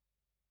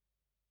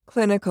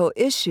Clinical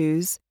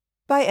Issues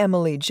by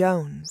Emily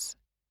Jones.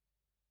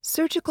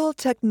 Surgical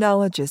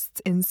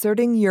Technologists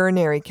Inserting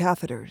Urinary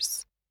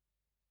Catheters.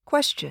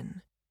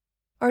 Question: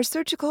 Are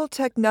surgical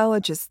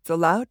technologists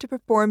allowed to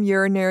perform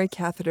urinary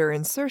catheter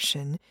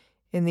insertion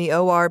in the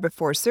OR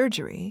before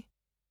surgery?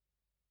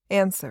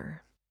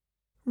 Answer: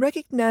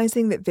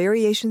 Recognizing that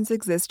variations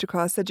exist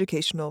across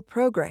educational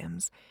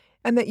programs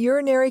and that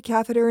urinary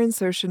catheter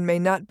insertion may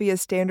not be a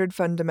standard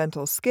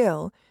fundamental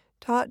skill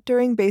taught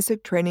during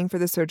basic training for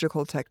the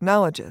surgical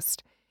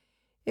technologist,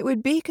 it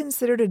would be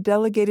considered a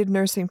delegated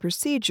nursing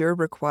procedure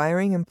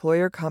requiring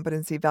employer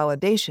competency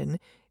validation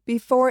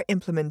before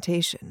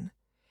implementation.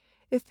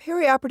 If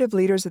perioperative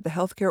leaders at the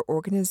healthcare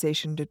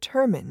organization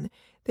determine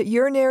that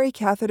urinary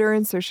catheter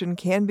insertion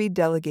can be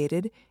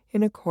delegated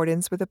in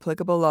accordance with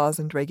applicable laws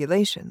and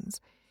regulations,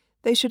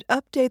 they should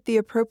update the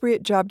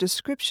appropriate job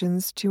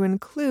descriptions to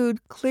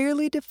include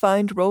clearly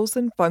defined roles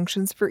and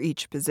functions for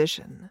each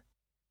position.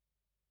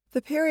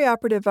 The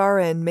perioperative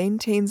RN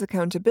maintains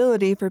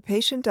accountability for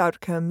patient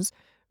outcomes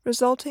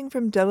resulting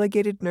from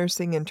delegated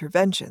nursing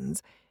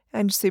interventions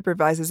and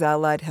supervises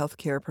allied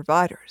healthcare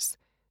providers,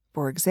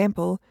 for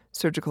example,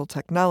 surgical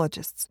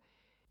technologists,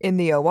 in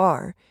the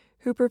OR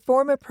who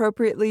perform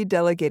appropriately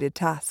delegated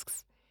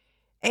tasks.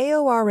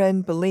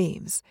 AORN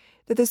believes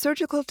that the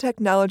surgical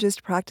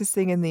technologist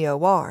practicing in the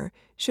OR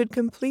should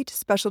complete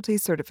specialty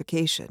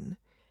certification.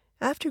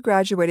 After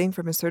graduating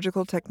from a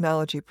surgical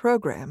technology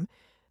program,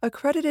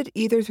 accredited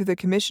either through the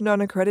Commission on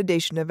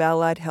Accreditation of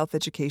Allied Health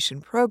Education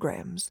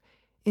Programs,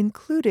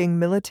 including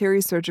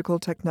military surgical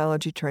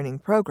technology training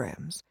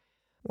programs,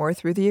 or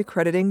through the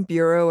Accrediting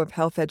Bureau of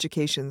Health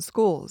Education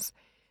Schools,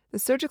 the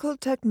surgical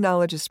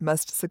technologist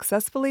must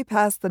successfully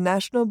pass the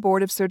National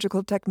Board of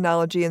Surgical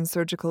Technology and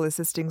Surgical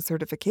Assisting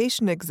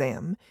Certification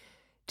exam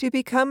to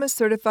become a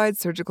certified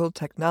surgical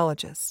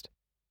technologist.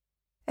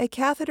 A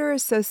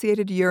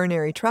catheter-associated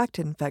urinary tract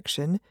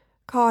infection,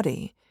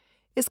 CAUTI,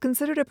 is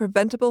considered a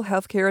preventable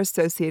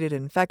healthcare-associated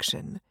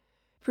infection.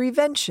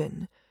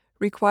 Prevention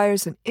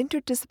requires an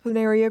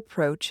interdisciplinary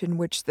approach in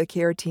which the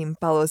care team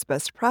follows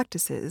best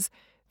practices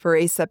for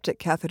aseptic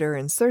catheter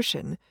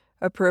insertion,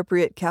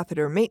 appropriate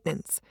catheter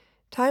maintenance,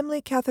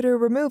 timely catheter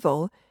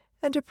removal,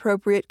 and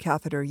appropriate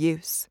catheter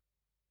use.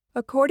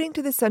 According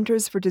to the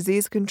Centers for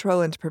Disease Control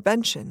and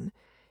Prevention,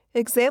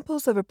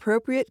 examples of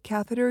appropriate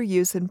catheter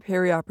use in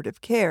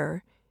perioperative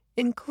care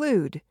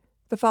include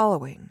the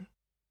following.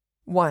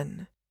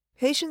 1.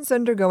 Patients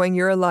undergoing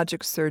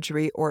urologic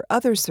surgery or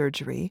other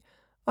surgery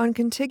on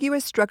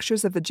contiguous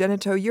structures of the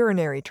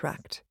genitourinary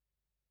tract.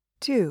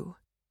 2.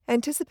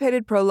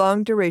 Anticipated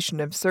prolonged duration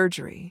of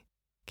surgery.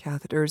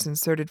 Catheters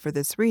inserted for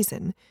this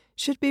reason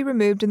should be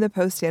removed in the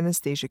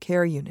post-anesthesia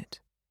care unit.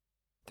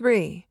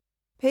 3.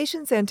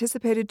 Patients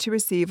anticipated to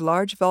receive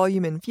large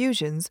volume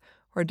infusions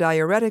or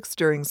diuretics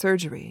during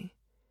surgery.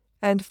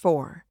 And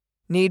 4.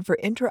 Need for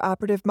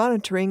intraoperative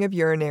monitoring of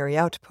urinary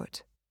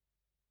output.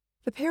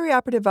 The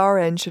perioperative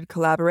RN should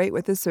collaborate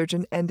with the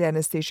surgeon and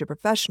anesthesia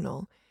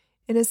professional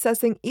in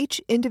assessing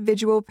each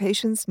individual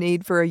patient's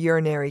need for a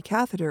urinary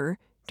catheter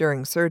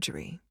during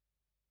surgery.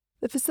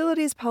 The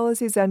facility's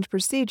policies and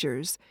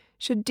procedures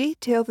should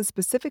detail the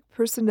specific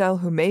personnel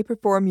who may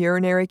perform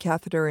urinary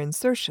catheter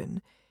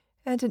insertion,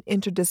 and an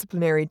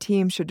interdisciplinary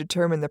team should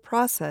determine the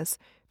process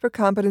for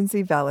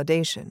competency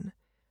validation.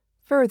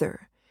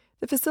 Further,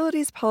 the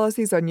facility's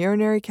policies on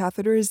urinary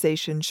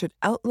catheterization should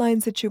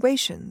outline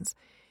situations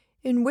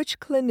in which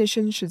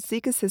clinicians should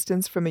seek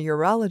assistance from a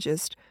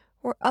urologist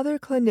or other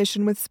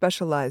clinician with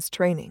specialized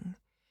training.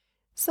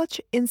 Such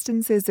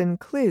instances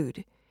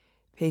include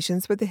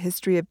patients with a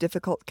history of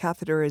difficult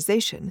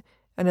catheterization,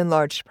 an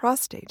enlarged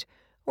prostate,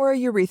 or a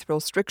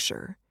urethral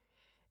stricture,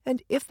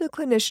 and if the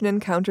clinician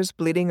encounters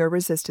bleeding or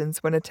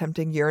resistance when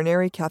attempting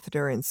urinary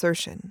catheter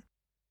insertion.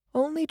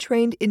 Only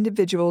trained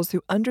individuals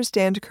who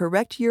understand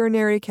correct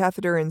urinary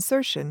catheter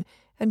insertion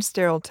and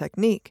sterile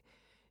technique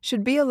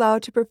should be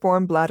allowed to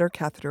perform bladder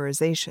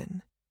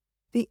catheterization.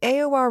 The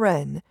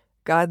AORN,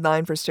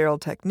 Guideline for Sterile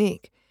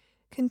Technique,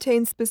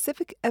 contains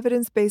specific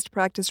evidence-based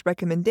practice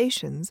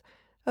recommendations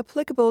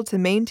applicable to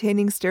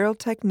maintaining sterile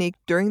technique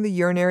during the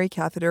urinary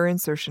catheter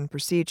insertion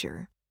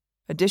procedure.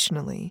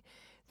 Additionally,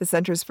 the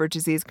Centers for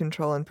Disease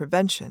Control and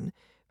Prevention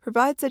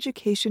provides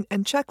education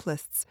and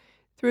checklists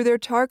through their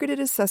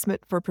Targeted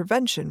Assessment for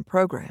Prevention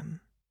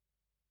program.